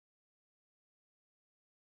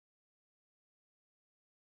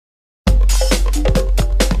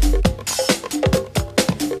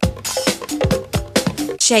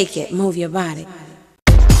Shake it, move your body.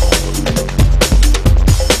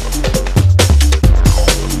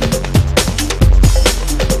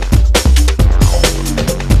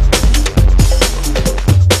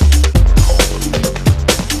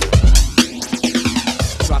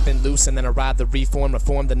 Loose and then arrive the reform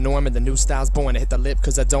the norm and the new style's born. I hit the lip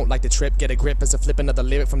cause I don't like the trip, get a grip as I flip another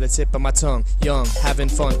lyric from the tip of my tongue. Young, having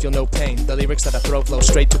fun, feel no pain, the lyrics that I throw flow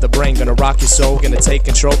straight to the brain, gonna rock your soul, gonna take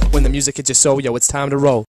control. When the music hits your soul, yo, it's time to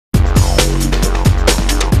roll.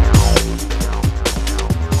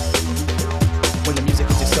 When the music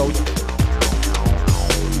hits your soul,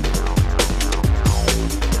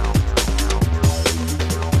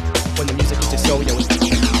 when the music hits your soul, yo, it's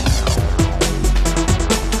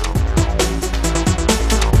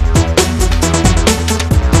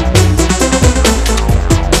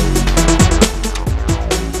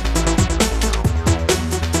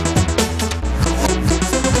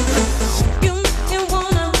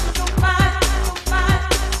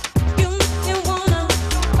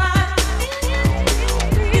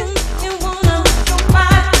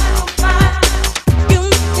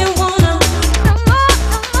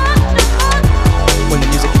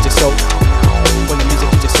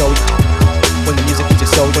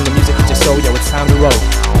yo, it's time to roll.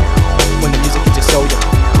 When the music hits your soul, yo.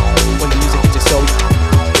 When the music hits your soul,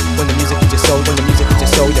 when the music hits your soul, when the music hits your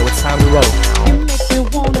soul, yo, it's time to roll. You make me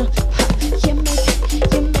wanna, you make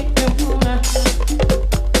me wanna.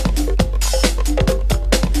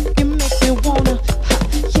 You make me wanna,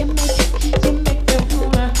 you make me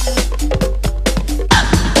wanna.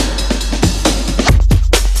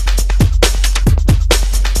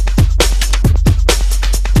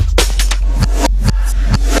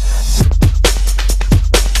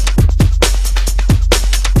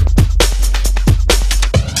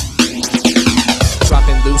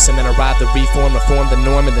 And then arrive the reform the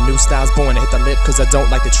norm and the new style's born. I hit the lip cause I don't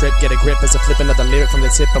like the trip, get a grip as I flip another lyric from the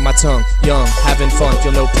tip of my tongue. Young, having fun,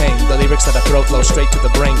 feel no pain, the lyrics that I throw flow straight to the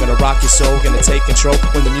brain, gonna rock your soul, gonna take control.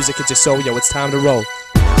 When the music hits your soul, yo, it's time to roll.